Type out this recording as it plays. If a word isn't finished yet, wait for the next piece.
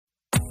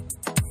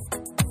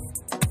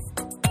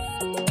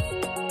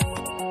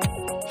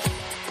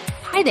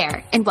Hi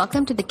there, and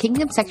welcome to the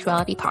Kingdom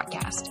Sexuality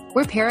podcast.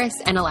 We're Paris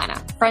and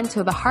Alana, friends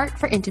who have a heart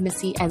for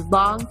intimacy and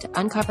long to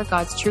uncover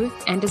God's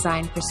truth and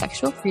design for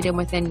sexual freedom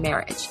within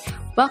marriage.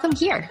 Welcome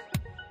here.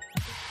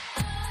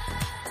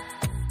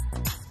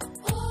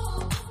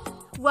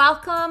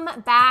 Welcome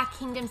back,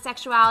 Kingdom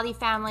Sexuality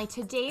family.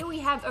 Today we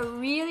have a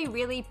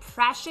really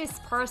precious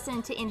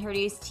person to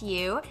introduce to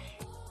you.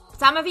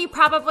 Some of you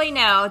probably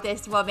know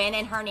this woman,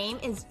 and her name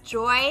is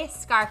Joy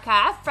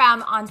Skarka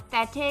from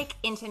Authentic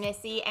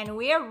Intimacy, and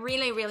we are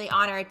really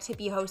honored to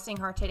be hosting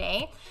her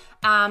today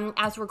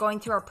as we're going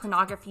through our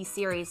pornography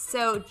series.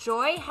 So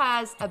Joy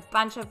has a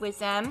bunch of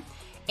wisdom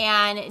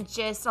and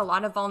just a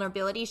lot of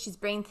vulnerability she's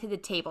bringing to the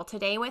table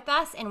today with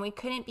us, and we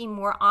couldn't be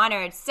more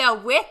honored. So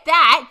with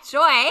that,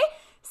 Joy,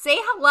 say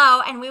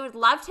hello, and we would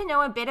love to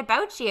know a bit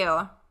about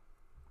you.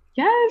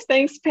 Yes,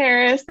 thanks,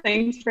 Paris.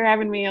 Thanks for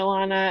having me,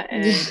 Alana.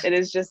 And it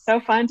is just so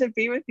fun to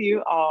be with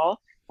you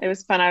all. It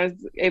was fun. I was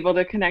able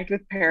to connect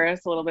with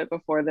Paris a little bit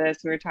before this.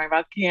 We were talking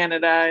about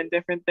Canada and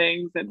different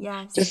things and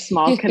just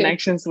small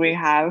connections we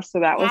have. So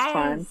that was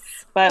fun.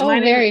 But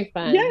very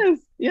fun.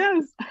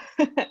 Yes.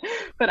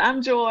 But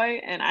I'm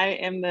Joy, and I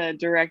am the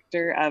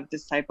director of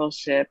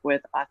discipleship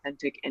with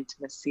Authentic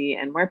Intimacy.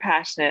 And we're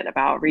passionate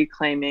about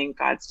reclaiming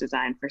God's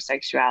design for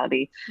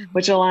sexuality,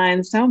 which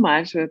aligns so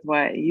much with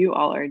what you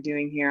all are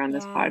doing here on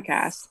this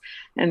podcast.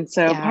 And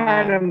so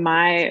part of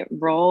my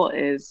role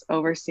is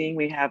overseeing.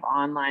 We have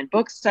online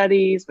book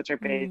studies, which are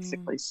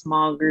basically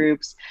small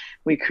groups.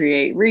 We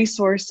create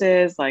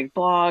resources like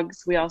blogs.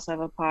 We also have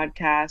a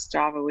podcast,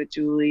 Java with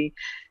Julie.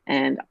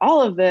 And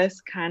all of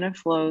this kind of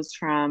flows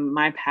from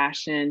my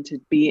passion to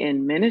be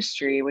in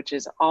ministry, which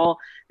is all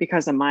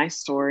because of my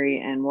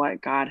story and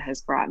what God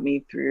has brought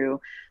me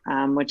through,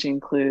 which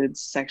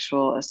includes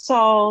sexual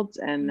assault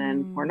and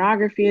then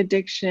pornography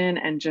addiction,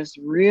 and just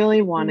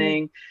really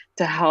wanting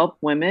to help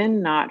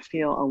women not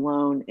feel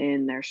alone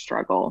in their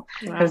struggle,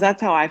 because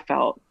that's how I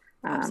felt.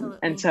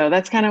 And so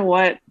that's kind of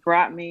what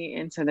brought me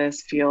into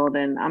this field.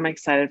 And I'm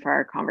excited for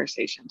our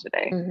conversation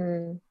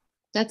today.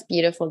 That's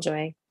beautiful,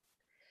 Joy.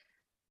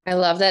 I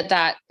love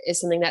that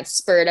is something that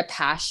spurred a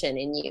passion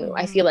in you.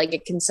 I feel like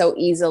it can so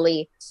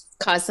easily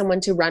cause someone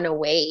to run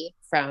away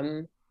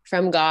from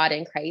God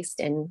and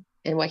Christ and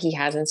what he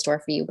has in store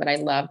for you. But I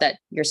love that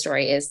your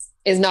story is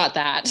not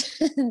that,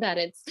 that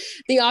it's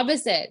the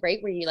opposite,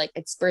 right? Where you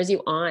it spurs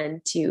you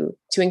on to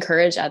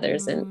encourage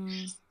others. And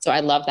so I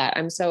love that.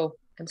 I'm so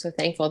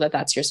thankful that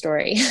that's your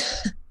story.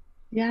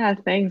 Yeah,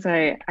 thanks.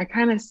 I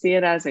kind of see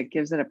it as it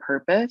gives it a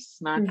purpose,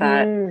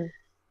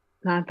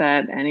 not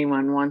that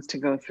anyone wants to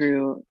go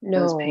through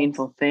those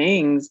painful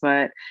things,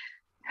 but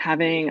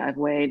having a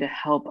way to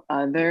help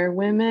other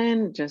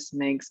women just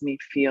makes me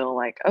feel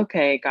like,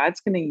 okay, God's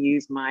going to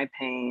use my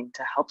pain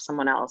to help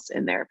someone else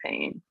in their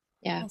pain.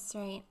 Yeah, that's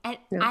right. And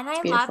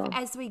I love,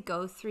 as we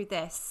go through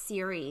this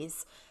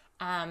series,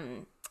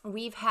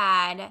 we've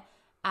had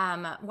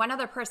one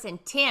other person,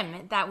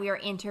 Tim, that we are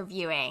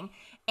interviewing.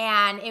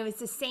 And it was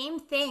the same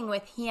thing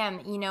with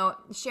him,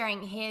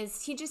 sharing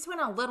he just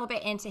went a little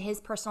bit into his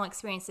personal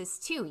experiences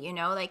too,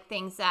 like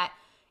things that,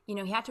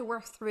 he had to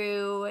work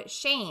through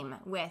shame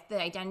with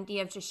the identity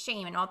of just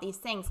shame and all these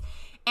things.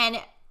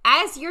 And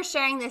as you're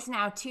sharing this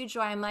now too,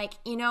 Joy, I'm like,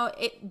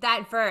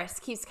 that verse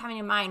keeps coming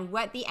to mind,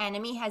 what the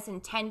enemy has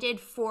intended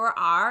for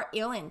our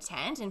ill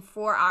intent and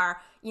for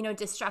our,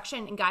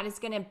 destruction, and God is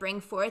going to bring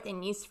forth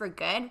and use for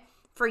good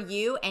for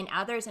you and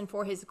others and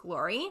for his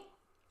glory.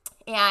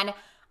 And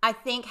I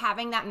think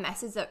having that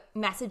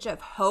message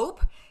of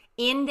hope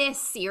in this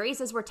series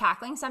as we're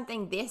tackling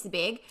something this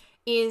big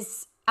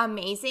is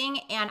amazing.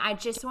 And I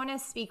just want to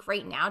speak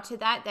right now to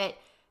that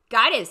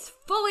God is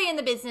fully in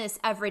the business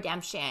of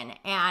redemption.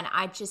 And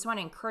I just want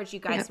to encourage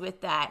you guys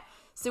with that.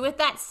 So with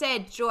that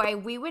said, Joy,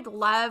 we would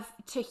love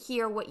to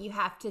hear what you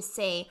have to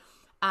say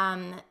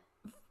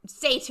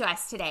to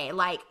us today.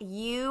 Like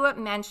you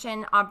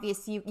mentioned,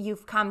 obviously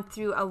you've come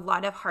through a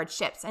lot of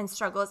hardships and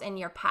struggles in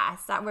your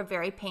past that were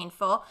very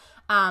painful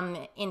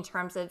in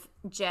terms of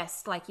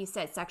just like you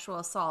said, sexual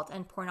assault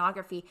and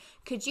pornography.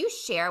 Could you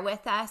share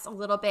with us a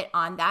little bit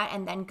on that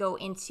and then go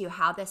into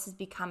how this has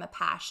become a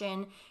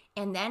passion,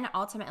 and then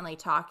ultimately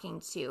talking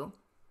to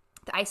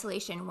the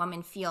isolation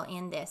women feel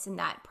in this, and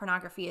that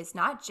pornography is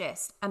not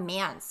just a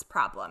man's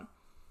problem?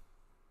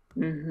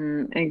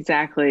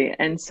 Exactly.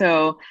 And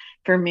so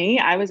for me,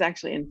 I was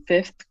actually in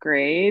 5th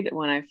grade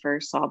when I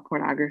first saw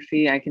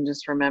pornography. I can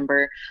just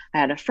remember I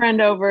had a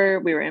friend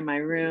over. We were in my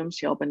room.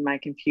 She opened my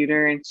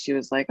computer and she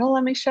was like, "Oh,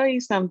 let me show you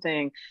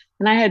something."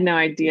 And I had no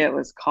idea it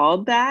was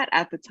called that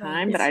at the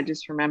time, but I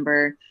just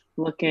remember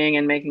looking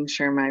and making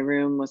sure my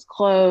room was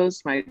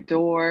closed, my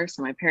door,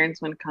 so my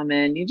parents wouldn't come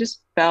in. You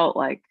just felt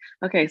like,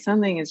 okay,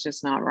 something is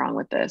just not wrong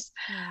with this.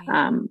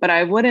 But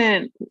I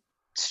wouldn't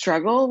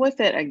struggle with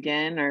it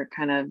again or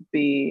kind of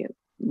be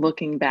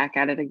looking back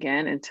at it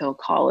again until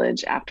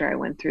college, after I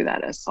went through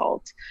that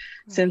assault.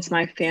 Since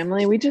my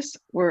family, we just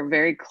were a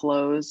very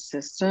closed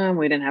system.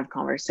 We didn't have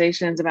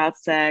conversations about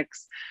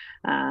sex.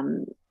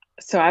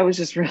 So I was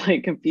just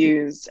really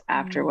confused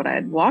after what I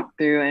had Mm, walked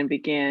through and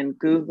began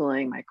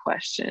Googling my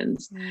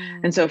questions.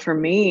 And mm, so for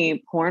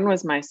me, porn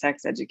was my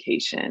sex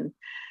education.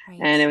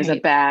 And it right. was a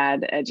Right.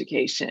 bad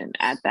education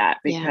at that,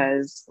 Yeah.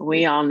 because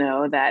we all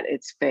know that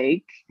it's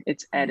fake,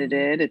 it's Mm,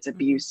 edited, it's mm-hmm,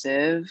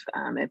 abusive,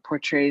 it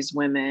portrays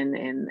women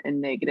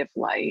in negative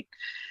light,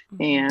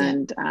 mm-hmm, Yeah.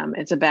 and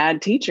it's a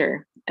bad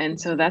teacher. And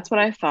so mm-hmm, that's what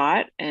I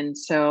thought. And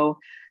so,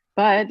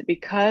 but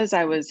because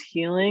I was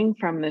healing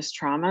from this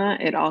trauma,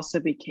 it also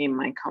became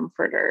my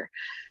comforter.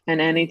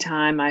 And right.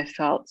 anytime I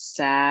felt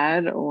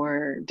sad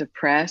or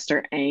depressed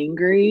or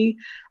angry,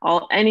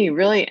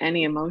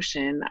 any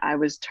emotion, I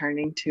was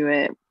turning to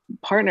it,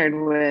 partnered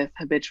with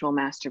habitual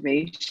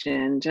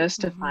masturbation,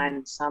 just to Mm-hmm,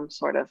 find some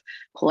sort of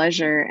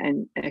pleasure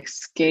and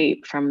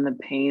escape from the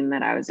pain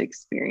that I was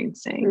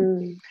experiencing.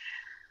 Mm.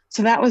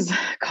 So that was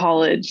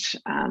college,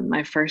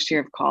 my first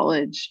year of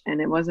college.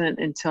 And it wasn't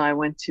until I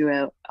went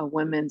to a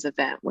women's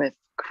event with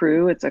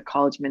Crew, it's a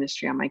college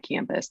ministry on my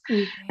campus.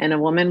 Mm. And right. a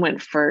woman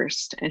went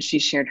first and she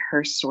shared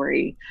her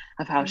story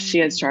of how she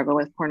had Mm, struggled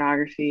with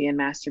pornography and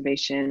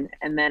masturbation.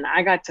 And then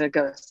I got to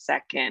go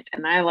second.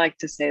 And I like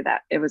to say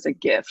that it was a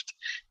gift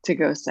to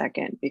go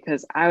second,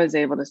 because I was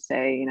able to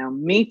say,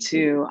 me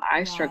too,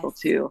 I struggle yes.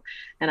 too.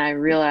 And I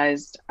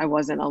realized I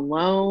wasn't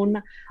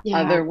alone. Yeah.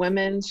 Other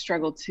women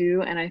struggle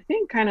too. And I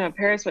think, kind of,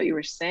 Paris, what you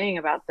were saying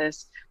about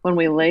this, when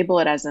we label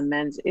it as a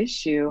men's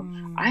issue,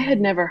 I had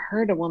Mm, never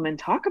heard a woman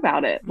talk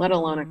about it, let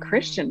alone a mm,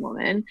 Christian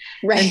woman.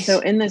 And so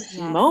Right. in this yes.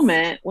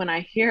 moment, when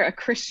I hear a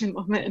Christian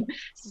woman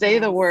say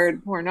the Yes.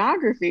 word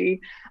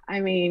pornography,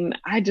 I mean,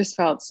 I just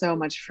felt so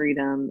much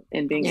freedom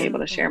in being able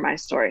to share Absolutely. my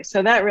story.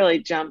 So that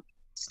really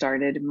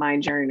started my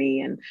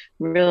journey and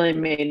really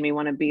made me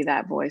want to be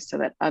that voice so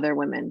that other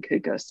women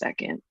could go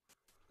second.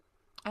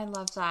 I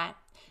love that.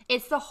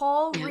 It's the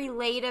whole Yeah.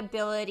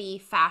 relatability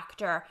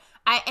factor.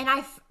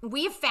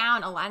 We've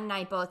found, Alana and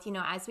I both,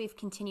 as we've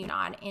continued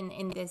on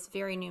in this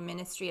very new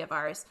ministry of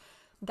ours,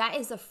 that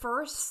is the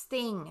first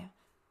thing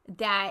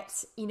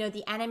that,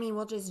 the enemy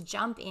will just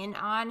jump in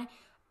on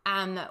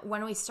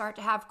when we start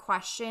to have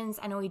questions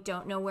and we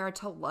don't know where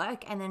to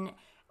look. And then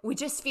we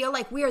just feel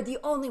like we are the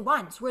only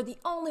ones. We're the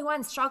only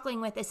ones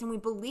struggling with this. And we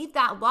believe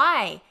that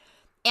lie.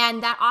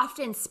 And that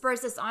often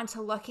spurs us on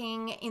to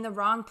looking in the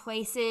wrong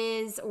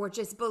places or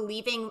just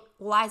believing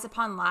lies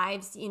upon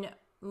lives,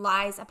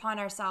 lies upon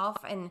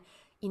ourselves, and,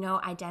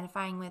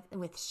 identifying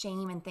with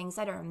shame and things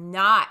that are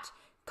not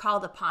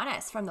called upon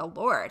us from the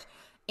Lord.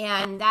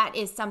 And that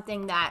is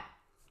something that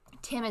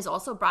Tim has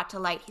also brought to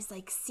light. He's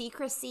like,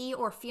 secrecy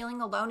or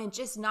feeling alone and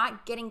just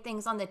not getting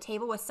things on the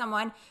table with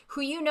someone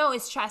who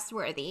is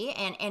trustworthy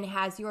and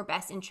has your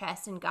best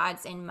interest and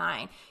God's in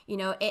mind.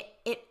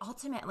 It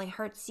ultimately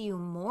hurts you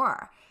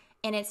more.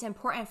 And it's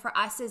important for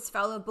us as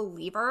fellow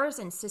believers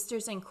and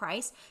sisters in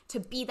Christ to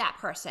be that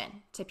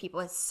person to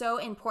people. It's so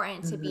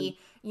important to Mm-hmm. be,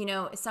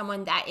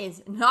 someone that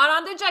is not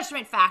on the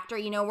judgment factor.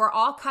 We're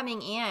all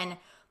coming in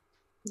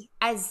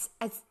as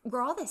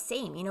we're all the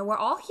same. We're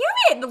all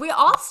human. We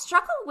all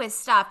struggle with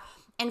stuff.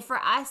 And for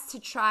us to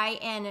try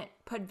and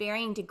put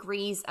varying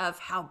degrees of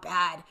how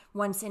bad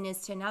one sin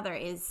is to another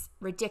is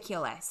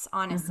ridiculous,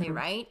 honestly, Mm-hmm.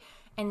 right?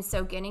 And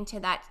so getting to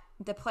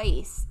the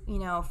place,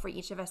 for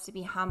each of us to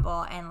be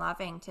humble and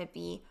loving, to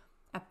be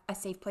a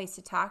safe place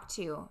to talk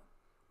to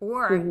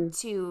or Hmm.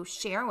 to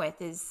share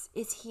with is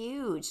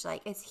huge.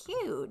 Like, it's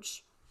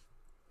huge.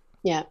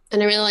 Yeah.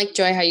 And I really like,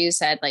 Joy, how you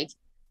said like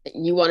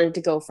you wanted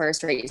to go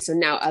first, right? So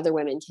now other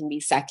women can be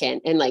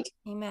second. And like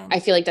Amen. I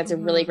feel like that's a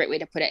really Mm-hmm. great way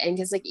to put it. And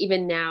because like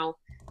even now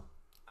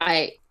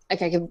I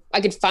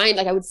could find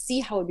like I would see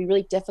how it would be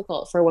really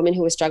difficult for a woman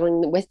who was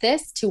struggling with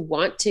this to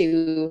want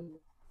to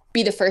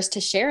be the first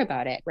to share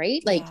about it,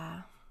 right? Like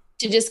Yeah.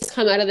 to just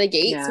come out of the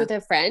gates Yeah. with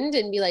a friend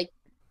and be like,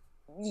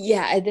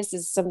 yeah, this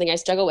is something I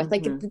struggle with.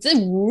 Like Mm-hmm. it's a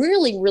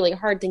really, really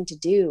hard thing to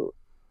do.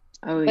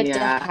 Oh But to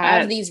yeah.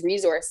 have these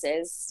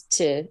resources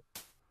to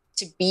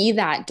be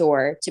that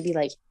door, to be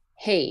like,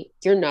 hey,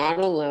 you're not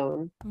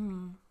alone.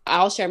 Mm-hmm.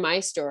 I'll share my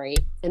story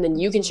and then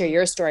you can share Mm-hmm.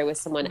 your story with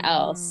someone Mm-hmm.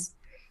 else.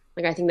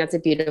 Like I think that's a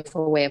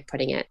beautiful way of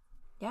putting it.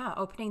 Yeah,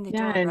 opening the Yeah,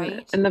 door, and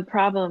right? and the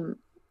problem,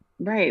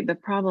 right, the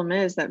problem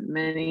is that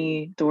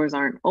many doors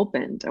aren't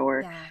opened,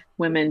 or Yeah.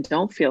 women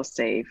don't feel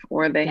safe,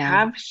 or they Yeah.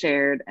 have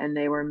shared and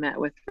they were met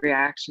with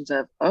reactions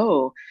of,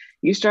 "Oh,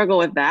 you struggle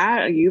with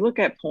that? You look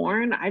at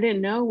porn? I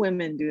didn't know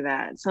women do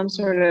that." Some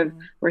sort of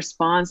Mm,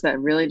 response that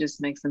really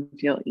just makes them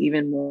feel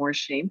even more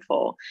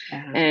shameful.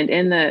 Yeah.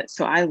 And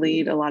so I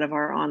lead a lot of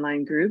our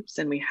online groups,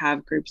 and we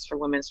have groups for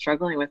women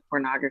struggling with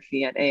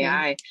pornography at Okay.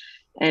 AI.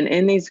 And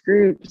in these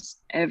groups,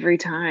 every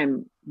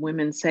time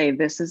women say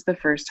this is the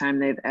first time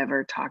they've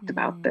ever talked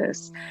about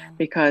this, man.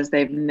 because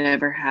they've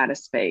never had a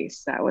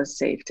space that was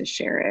safe to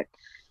share it.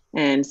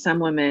 And some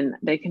women,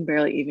 they can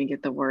barely even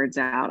get the words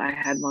out. I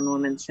had one Yeah.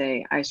 woman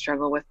say, I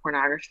struggle with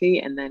pornography.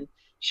 And then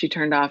she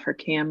turned off her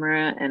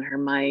camera and her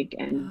mic.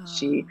 And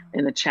she, Oh,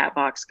 in the chat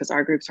box, because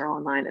our groups are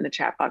online, in the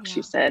chat box,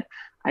 she yeah. said,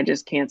 I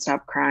just can't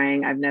stop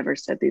crying. I've never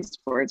said these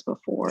words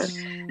before.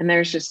 And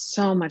there's Mm, just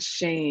so much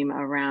shame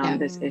around Yeah.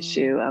 this mm.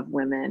 issue of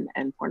women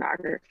and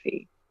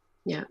pornography.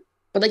 Yeah.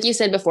 But like you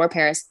said before,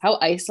 Paris, how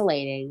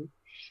isolating,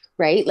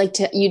 right? Like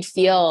you'd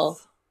feel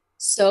Yes.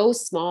 so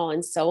small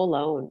and so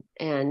alone.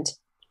 And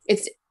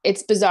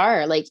it's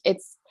bizarre. Like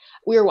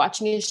we were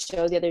watching a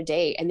show the other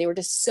day and they were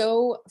just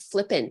so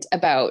flippant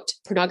about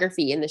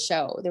pornography in the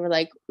show. They were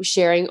like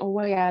sharing, oh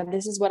well, yeah,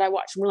 this is what I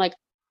watched. And we're like,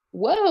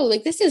 whoa,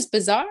 like this is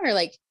bizarre.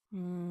 Like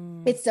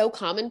Mm. it's so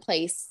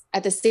commonplace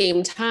at the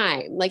same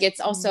time. Like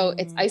it's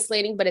Mm.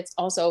 isolating, but it's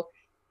also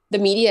the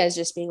media is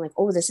just being like,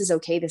 oh, this is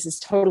okay, this is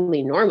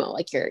totally normal,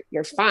 like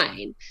you're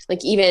fine.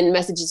 Like even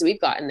messages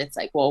we've gotten, it's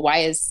like, well, why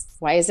is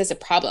this a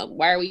problem,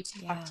 why are we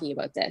Yeah. talking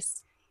about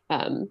this?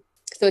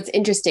 So it's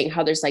interesting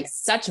how there's like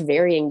such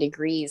varying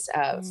degrees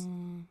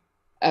Mm.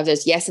 of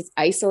this. Yes, it's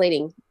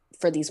isolating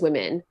for these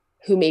women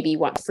who maybe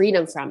want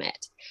freedom from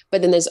it,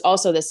 but then there's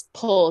also this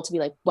pull to be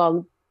like,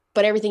 well,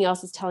 but everything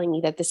else is telling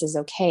me that this is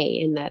okay,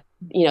 and that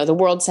the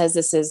world says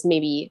this is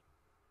maybe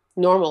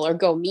normal, or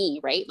go me,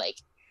 right? Like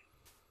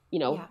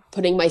Yeah.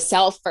 putting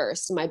myself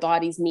first, my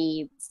body's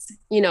needs.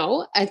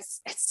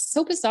 It's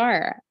so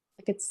bizarre.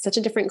 Like it's such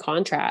a different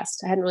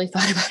contrast. I hadn't really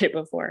thought about it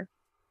before.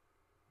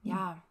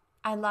 Yeah.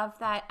 I love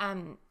that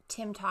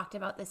Tim talked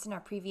about this in our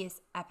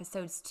previous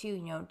episodes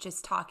too,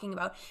 just talking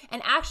about,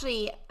 and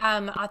actually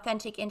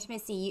authentic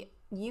intimacy,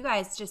 you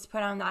guys just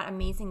put on that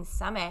amazing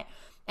summit,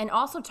 and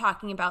also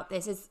talking about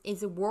this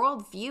is a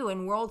worldview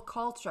and world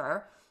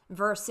culture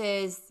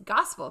versus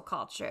gospel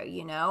culture,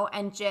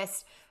 and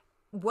just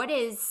what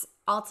is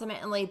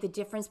ultimately the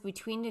difference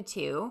between the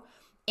two,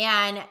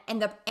 and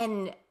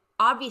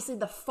obviously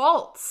the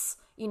faults,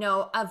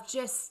 of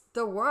just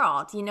the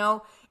world.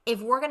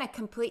 If we're going to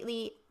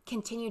completely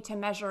continue to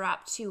measure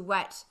up to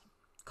what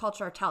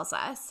culture tells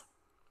us,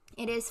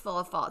 it is full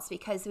of faults,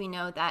 because we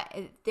know that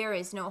there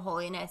is no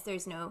holiness,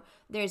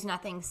 there's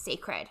nothing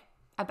sacred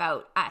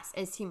about us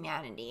as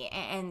humanity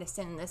and the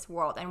sin in this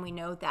world. And we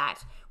know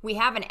that we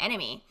have an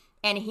enemy,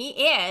 and he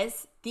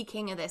is the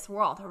king of this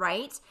world,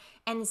 right?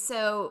 And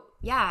so,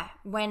 yeah,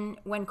 when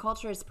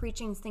culture is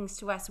preaching things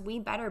to us, we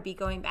better be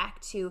going back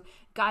to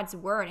God's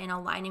word and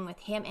aligning with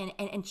him,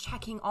 and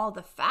checking all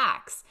the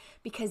facts,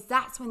 because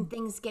that's when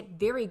things get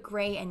very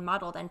gray and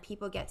muddled and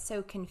people get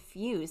so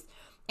confused.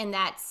 And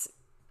that's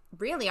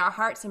really our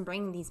hearts in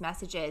bringing these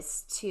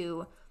messages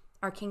to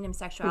our Kingdom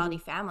Sexuality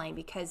family,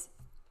 because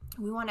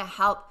we want to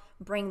help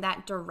bring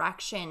that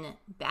direction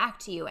back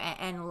to you,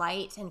 and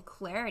light and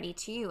clarity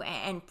to you,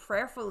 and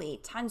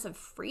prayerfully tons of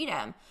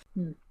freedom.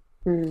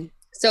 Mm-hmm.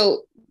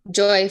 So,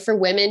 Joy, for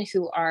women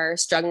who are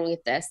struggling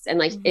with this, and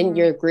like in Mm-hmm.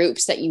 your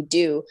groups that you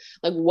do,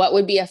 like what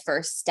would be a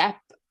first step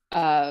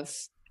of,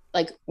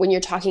 like when you're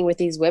talking with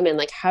these women,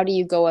 like how do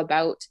you go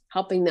about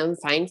helping them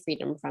find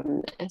freedom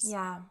from this?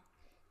 Yeah.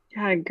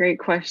 Yeah, great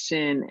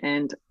question.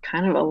 And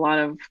kind of a lot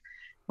of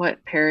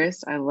what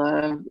Paris, I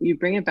love, you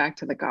bring it back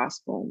to the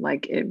gospel.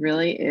 Like it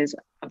really is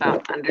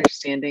about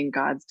understanding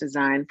God's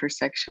design for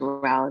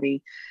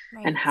sexuality,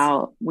 and Right.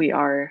 how we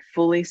are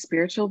fully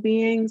spiritual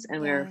beings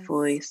and we are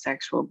fully Yes.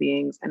 sexual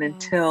beings. And Yes.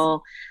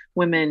 until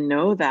women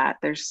know that,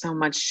 there's so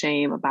much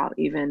shame about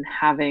even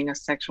having a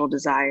sexual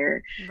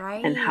desire,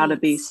 and how to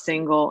Right. be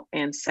single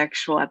and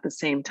sexual at the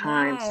same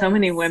time. So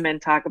many Yes. women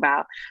talk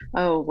about,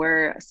 oh,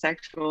 we're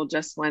sexual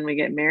just when we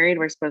get married.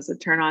 We're supposed to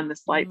turn on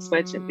this light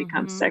switch and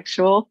become Mm-hmm.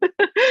 sexual. When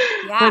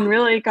Yeah.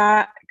 really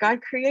God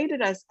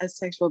created us as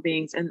sexual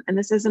beings, and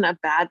this isn't a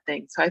bad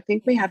thing. So I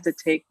think we have to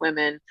Yes. take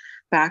women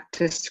back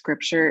to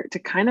scripture to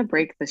kind of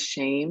break the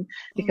shame,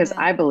 because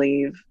I Amen.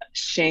 believe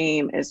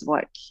shame is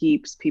what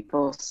keeps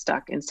people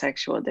stuck in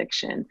sexual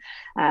addiction.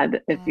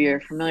 If you're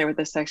Yes. familiar with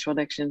the sexual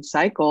addiction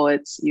cycle,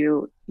 it's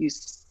you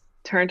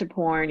turn to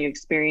porn, you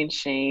experience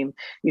shame,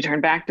 you turn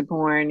back to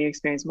porn, you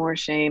experience more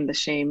shame, the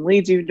shame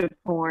leads you to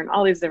porn,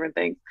 all these different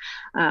things.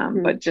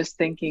 Mm-hmm. But just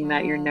thinking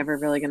that you're never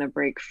really Yes. going to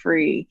break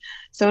free.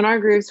 So in our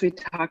groups, we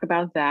talk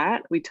about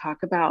that. We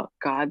talk about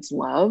God's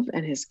love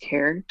and his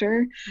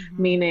character,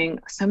 Mm-hmm. meaning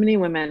so many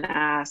women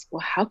ask, well,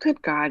 how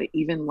could God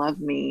even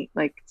love me,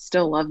 like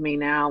still love me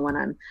now when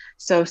I'm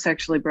so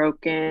sexually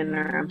broken,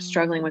 or I'm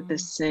struggling with Mm.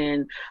 this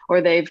sin,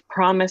 or they've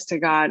promised to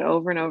God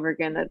over and over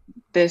again that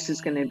this is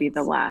going to be Right.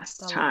 the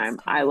last The time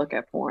last I time. look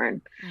at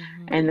porn.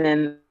 Mm-hmm. And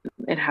then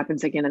it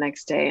happens again the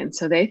next day. And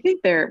so they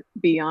think they're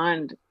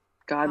beyond Help.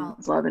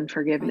 God's love and Right.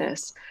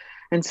 forgiveness.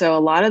 And so a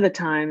lot of the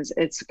times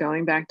it's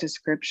going back to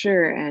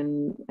scripture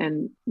and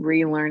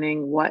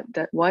relearning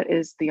what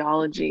is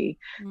theology,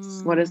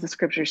 what is Mm. the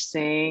scripture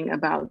saying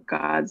about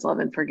God's love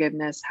and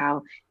forgiveness,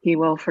 how he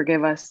will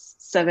forgive us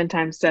 7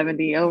 times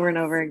 70 over and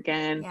over Yes.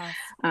 again. Yes.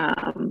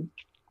 Um,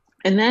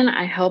 and then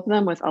I help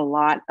them with a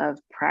lot of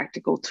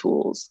practical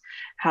tools,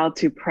 how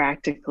to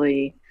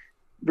practically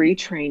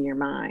retrain your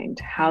mind,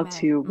 how Amen.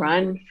 to Mm-hmm.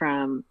 run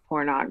from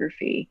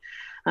pornography.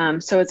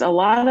 So it's a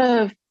lot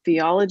of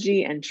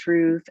theology and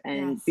truth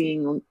and Yes.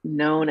 being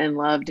known and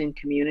loved in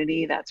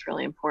community. That's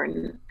really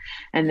important.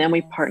 And then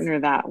we Yes. partner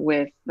that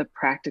with the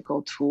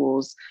practical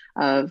tools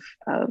of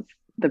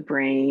the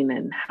brain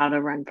and how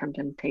to run from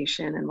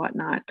temptation and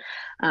whatnot.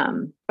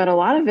 But a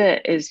lot of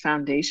it is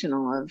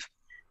foundational of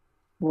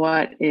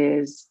what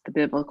is the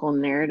biblical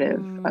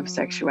narrative of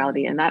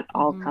sexuality? And that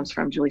all Mm-hmm. comes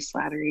from Julie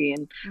Slattery,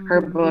 and her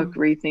book, Mm-hmm.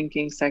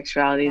 Rethinking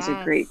Sexuality, is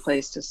a great Yes.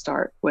 place to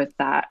start with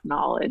that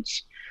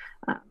knowledge.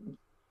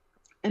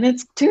 And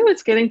it's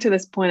getting to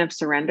this point of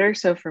surrender.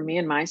 So for me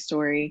and my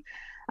story,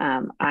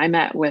 I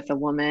met with a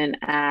woman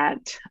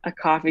at a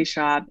coffee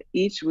shop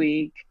each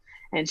week,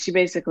 and she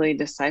basically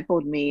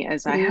discipled me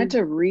as I had Mm.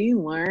 to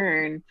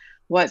relearn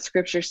what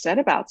scripture said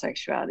about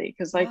sexuality.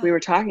 Because, like Yeah. we were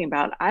talking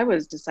about, I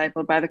was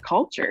discipled by the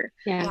culture.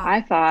 Yeah. Yeah.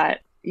 I thought,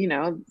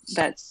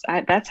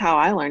 that's how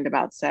I learned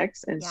about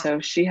sex. And Yeah. so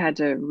she had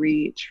to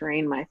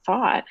retrain my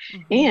thought.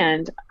 Mm-hmm.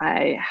 And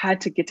I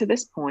had to get to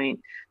this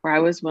point where I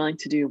was willing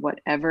to do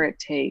whatever it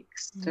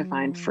takes to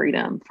find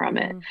freedom from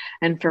it.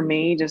 Mm-hmm. And for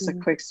me, just a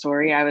Mm. quick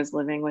story, I was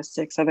living with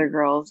 6 other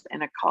girls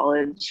in a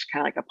college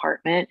kind of like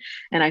apartment,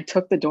 and I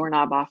took the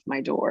doorknob off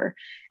my door.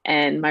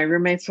 And my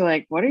roommates were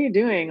like, "What are you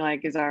doing?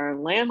 Like, is our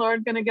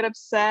landlord going to get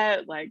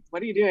upset? Like,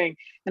 what are you doing?"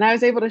 And I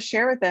was able to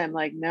share with them,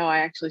 like, no, I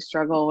actually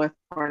struggle with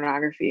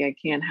pornography. I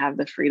can't have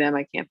the freedom.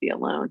 I can't be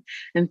alone.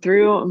 And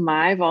through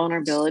my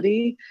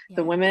vulnerability,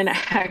 the women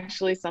Yes.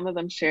 actually, some of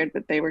them shared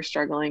that they were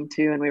struggling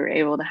too. And we were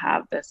able to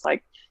have this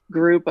like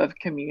group of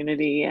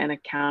community and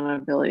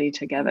accountability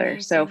together.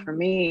 So for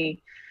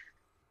Amazing.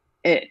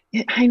 me,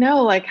 I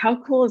know, like,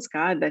 how cool is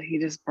God that he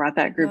just brought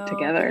that group No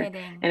together.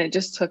 kidding. And it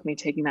just took me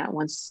taking that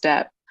one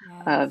step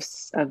of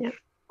Yes. of Yeah.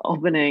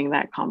 opening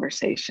that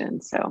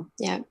conversation. So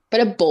Yeah.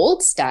 But a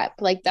bold step.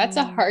 Like that's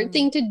a hard Mm-hmm.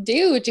 thing to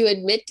do, to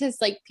admit to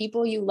like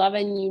people you love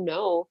and you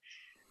know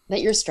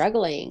that you're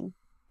struggling.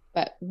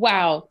 But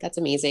wow, that's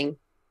amazing.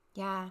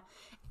 Yeah.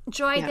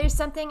 Joy, Yeah. there's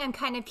something I'm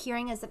kind of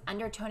hearing as an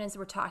undertone as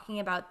we're talking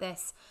about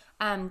this,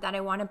 that I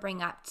want to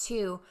bring up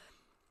too.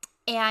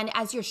 And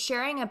as you're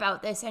sharing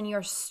about this and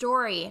your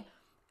story,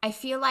 I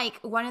feel like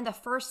one of the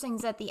first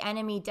things that the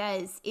enemy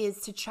does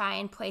is to try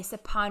and place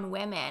upon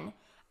women,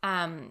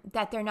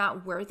 that they're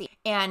not worthy.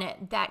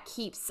 And that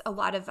keeps a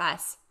lot of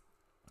us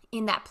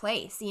in that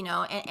place,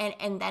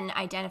 and then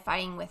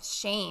identifying with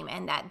shame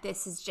and that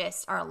this is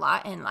just our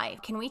lot in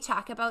life. Can we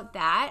talk about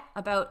that,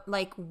 about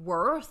like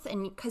worth?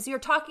 And because you're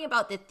talking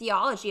about the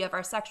theology of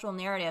our sexual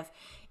narrative,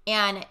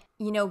 and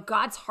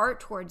God's heart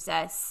towards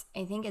us,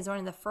 I think, is one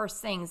of the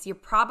first things you're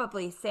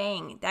probably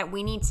saying that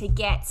we need to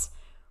get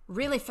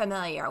really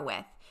familiar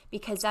with,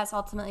 because that's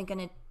ultimately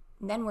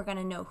then we're going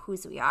to know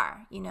whose we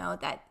are,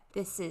 that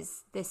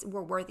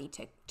we're worthy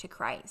to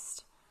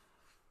Christ.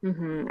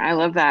 I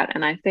love that.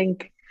 And I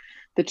think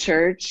the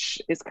church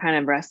is kind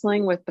of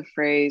wrestling with the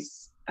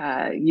phrase,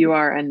 you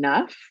are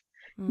enough.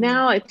 Mm.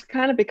 Now it's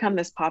kind of become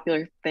this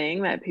popular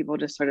thing that people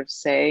just sort of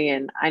say.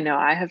 And I know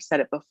I have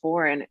said it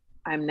before, and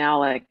I'm now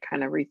like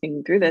kind of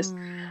rethinking through this.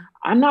 Mm.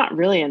 I'm not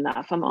really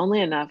enough. I'm only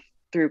enough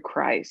through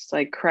Christ.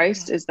 Like, Yeah.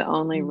 Christ is the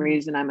only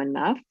reason I'm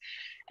enough.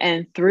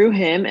 And through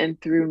him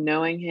and through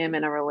knowing him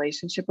and a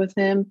relationship with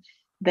him,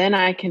 then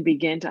I can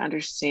begin to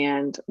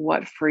understand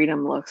what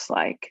freedom looks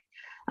like.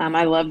 I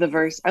Yes. love the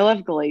verse. I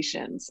love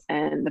Galatians,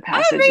 and the I'm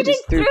passage, it reading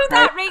is through through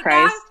that right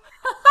Christ.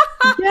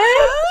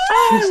 Yes.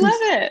 Oh, I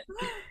love it.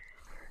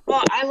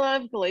 Well, I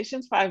love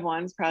Galatians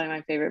 5:1 is probably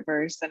my favorite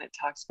verse, and it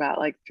talks about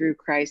like through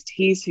Christ,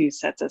 he's who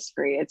sets us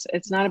free.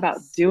 It's not about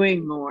Yes.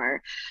 doing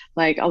more.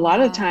 Like a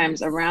lot of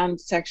times Yes. around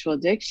sexual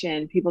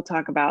addiction, people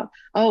talk about,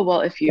 oh,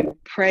 well, if you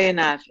pray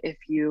enough, if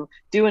you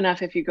do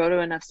enough, if you go to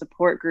enough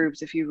support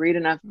groups, if you read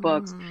enough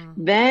books, Mm.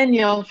 then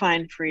you'll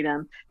find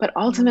freedom. But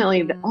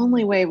ultimately, the Mm.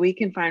 only way we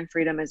can find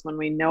freedom is when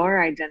we know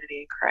our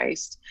identity in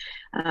Christ,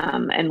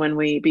 and when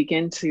we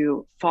begin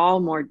to fall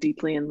more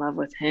deeply in love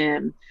with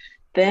him.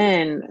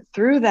 Then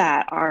through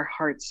that our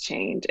hearts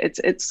change.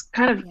 It's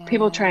kind of,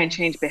 people try and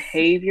change Yes.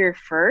 behavior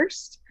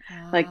first.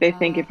 Like they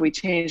think if we Ah.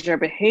 change our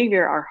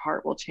behavior our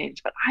heart will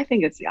change, but I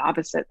think it's the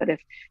opposite, that if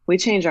we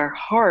change our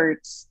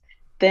hearts,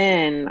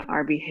 then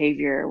our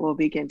behavior will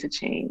begin to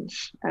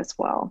change as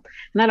well.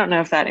 And I don't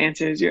know if that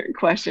answers your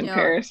question, No,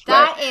 Paris, but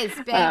that is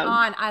bang um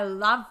on. I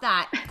love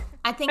that.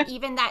 I think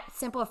even that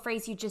simple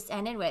phrase you just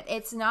ended with,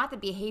 it's not the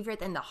behavior,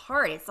 then the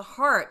heart. It's the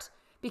heart.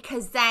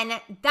 Because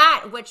then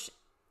that which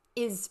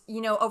is,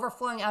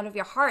 overflowing out of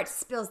your heart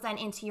spills then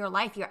into your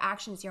life, your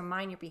actions, your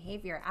mind, your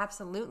behavior.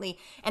 Absolutely.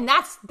 And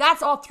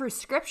that's all through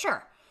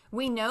scripture.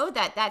 We know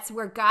that that's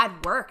where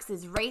God works,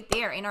 is right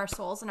there in our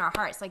souls and our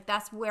hearts. Like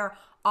that's where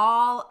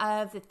all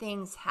of the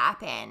things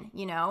happen.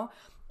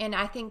 And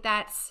I think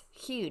that's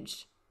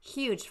huge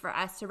for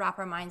us to wrap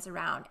our minds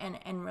around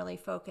and really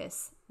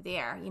focus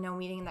there,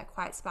 meeting that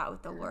quiet spot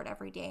with the Lord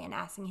every day and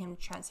asking him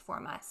to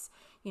transform us.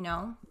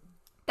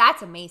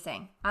 That's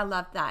amazing. I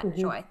love that,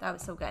 Mm-hmm. Joy. That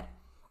was so good.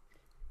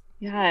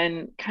 Yeah,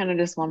 and kind of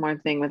just one more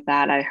thing with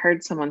that. I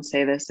heard someone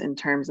say this in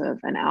terms of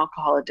an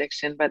alcohol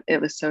addiction, but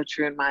it was so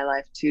true in my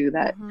life too,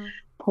 that Mm-hmm.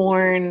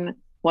 porn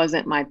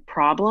wasn't my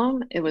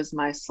problem, it was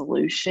my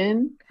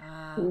solution,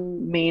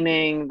 Mm.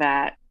 meaning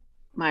that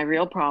my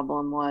real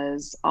problem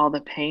was all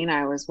the pain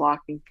I was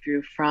walking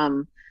through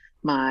from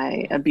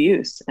my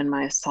abuse and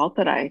my assault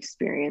that I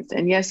experienced.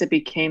 And yes, it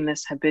became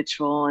this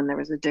habitual and there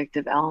was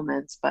addictive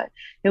elements, but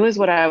it was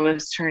what I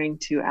was turning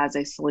to as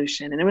a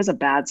solution. And it was a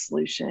bad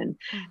solution.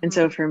 And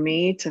so for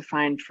me to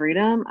find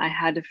freedom, I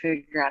had to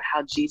figure out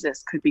how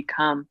Jesus could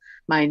become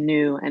my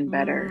new and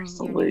better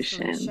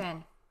solution. New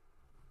solution.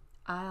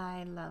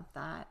 I love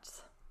that.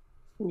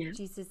 Yeah.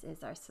 Jesus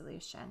is our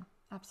solution.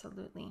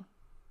 Absolutely.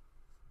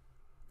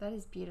 That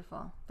is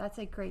beautiful. That's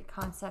a great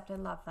concept. I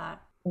love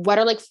that. What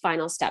are like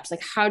final steps?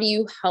 Like, how do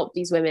you help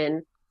these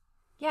women?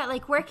 Yeah,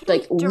 like where can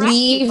like we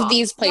leave people?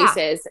 These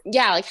places?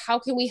 Yeah, like how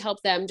can we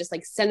help them? Just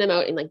like send them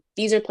out and like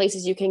these are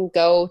places you can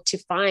go to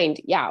find,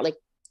 like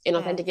an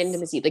authentic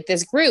intimacy, like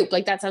this group,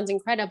 like that sounds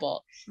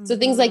incredible. So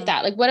things like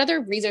that. Like what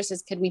other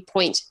resources could we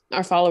point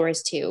our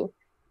followers to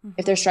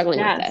if they're struggling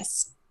with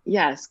this?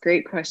 Yes,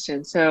 great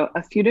question. So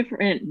a few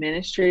different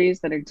ministries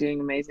that are doing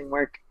amazing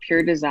work.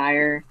 Pure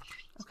Desire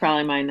is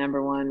probably my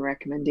number one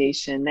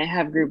recommendation. They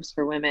have groups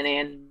for women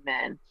and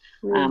men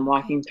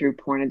walking through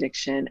porn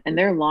addiction, and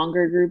they're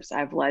longer groups.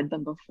 I've led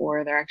them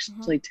before. They're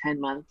actually 10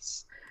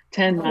 months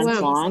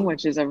long,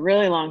 which is a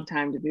really long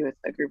time to be with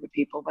a group of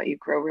people, but you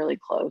grow really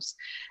close.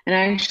 And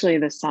actually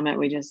the summit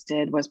we just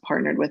did was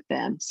partnered with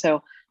them.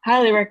 So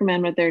highly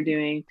recommend what they're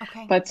doing.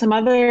 But some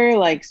other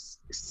like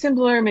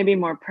simpler, maybe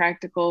more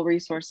practical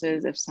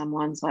resources, if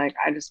someone's like,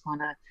 I just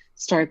want to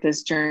start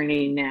this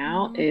journey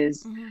now,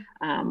 is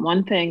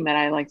one thing that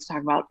I like to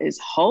talk about is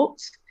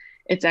HALT.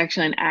 It's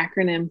actually an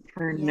acronym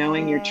for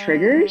knowing your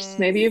triggers.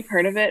 Maybe you've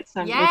heard of it.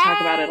 We talk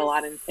about it a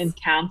lot in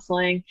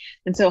counseling.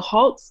 And so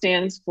HALT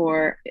stands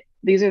for,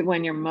 these are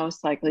when you're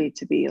most likely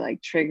to be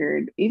like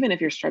triggered, even if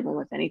you're struggling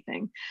with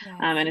anything.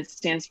 And it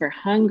stands for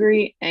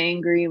hungry,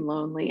 angry,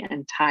 lonely,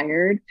 and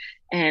tired.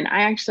 And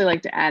I actually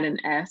like to add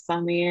an S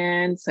on the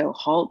end. So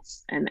HALT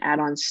and add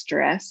on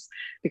stress,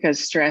 because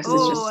stress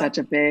is just such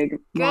a big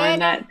one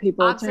that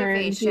people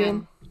turn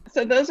to.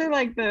 So those are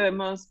like the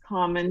most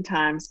common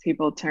times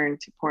people turn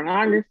to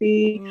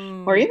pornography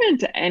or even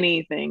to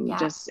anything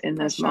just in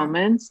those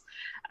moments.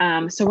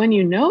 So when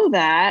you know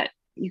that,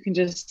 you can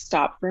just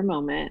stop for a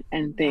moment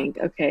and think,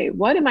 okay,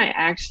 what am I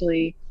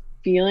actually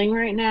feeling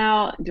right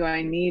now? Do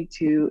I need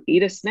to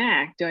eat a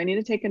snack? Do I need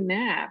to take a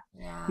nap?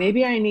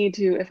 Maybe I need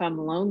to, if I'm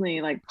lonely,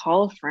 like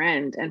call a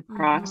friend and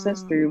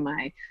process through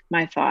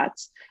my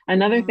thoughts.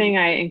 Another thing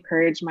I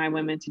encourage my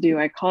women to do,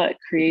 I call it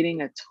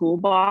creating a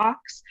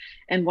toolbox.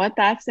 And what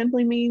that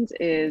simply means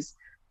is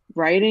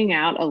writing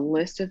out a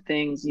list of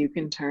things you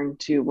can turn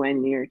to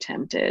when you're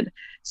tempted.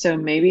 So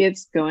maybe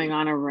it's going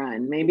on a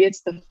run. Maybe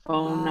it's the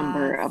phone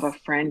number of a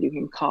friend you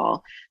can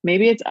call.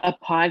 Maybe it's a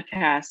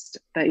podcast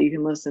that you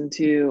can listen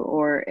to,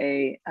 or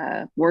a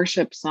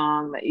worship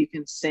song that you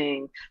can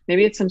sing.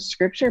 Maybe it's some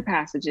scripture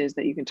passages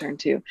that you can turn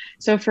to.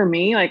 So for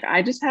me, like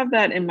I just have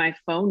that in my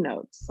phone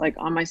notes, like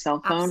on my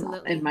cell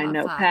phone, in my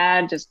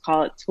notepad, just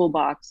call it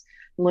toolbox,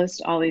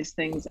 list all these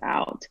things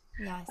out.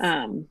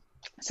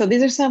 So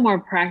these are some more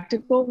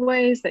practical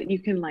ways that you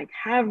can like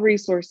have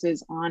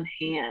resources on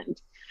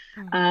hand.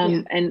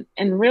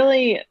 And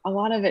really a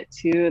lot of it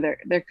too,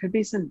 there could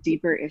be some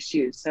deeper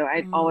issues. So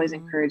I'd always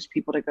encourage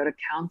people to go to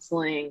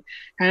counseling,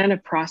 kind of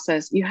to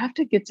process. You have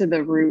to get to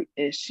the root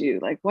issue,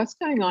 like what's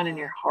going on in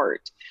your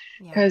heart.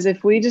 Because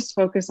if we just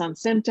focus on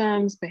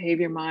symptoms,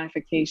 behavior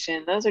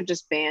modification, those are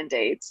just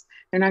band-aids.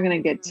 They're not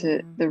going to get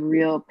to the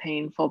real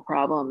painful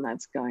problem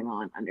that's going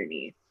on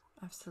underneath.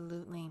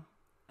 Absolutely.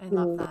 I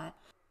love that.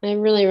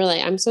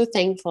 I'm so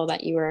thankful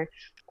that you were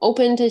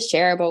open to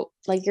share about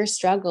like your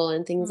struggle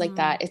and things like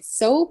that. It's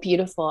so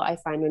beautiful. I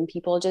find when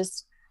people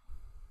just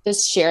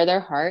share their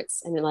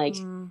hearts, and it like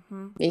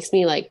makes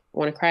me like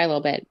want to cry a little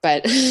bit,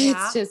 but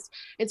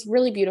it's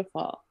really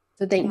beautiful.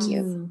 So thank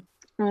you.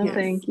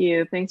 Thank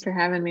you. Thanks for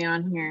having me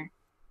on here.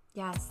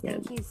 Yes.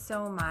 Thank you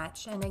so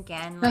much. And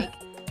again, like,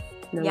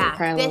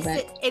 cry a little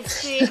bit.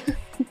 It's the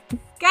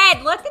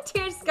good. Let the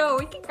tears go.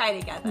 We can cry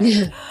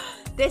together.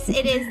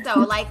 It is though,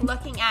 like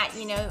looking at,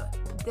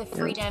 the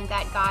freedom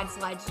that God's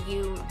led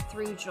you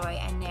through Joy,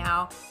 and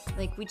now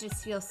like we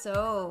just feel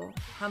so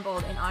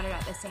humbled and honored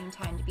at the same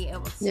time to be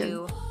able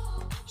to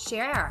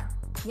share.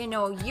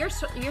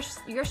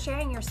 You're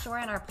sharing your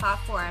story on our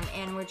platform,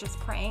 and we're just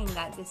praying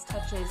that this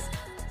touches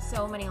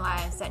so many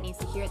lives that needs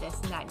to hear this,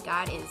 and that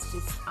God is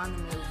just on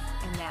the move,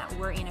 and that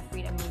we're in a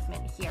freedom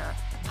movement here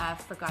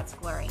for God's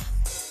glory.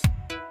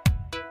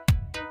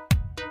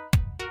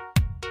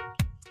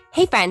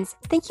 Hey friends,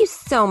 thank you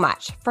so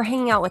much for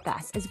hanging out with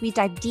us as we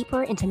dive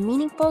deeper into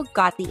meaningful,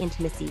 godly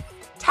intimacy,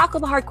 tackle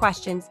the hard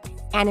questions,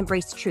 and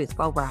embrace truth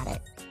while we're at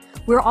it.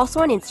 We're also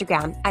on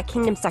Instagram at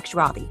Kingdom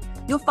Sexuality.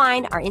 You'll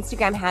find our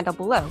Instagram handle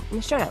below in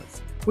the show notes,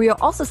 where you'll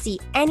also see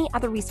any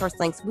other resource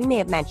links we may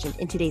have mentioned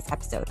in today's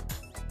episode.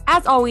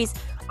 As always,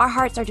 our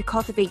hearts are to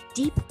cultivate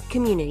deep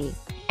community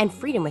and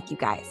freedom with you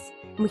guys,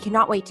 and we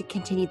cannot wait to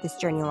continue this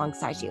journey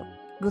alongside you.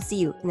 We'll see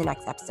you in the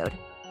next episode.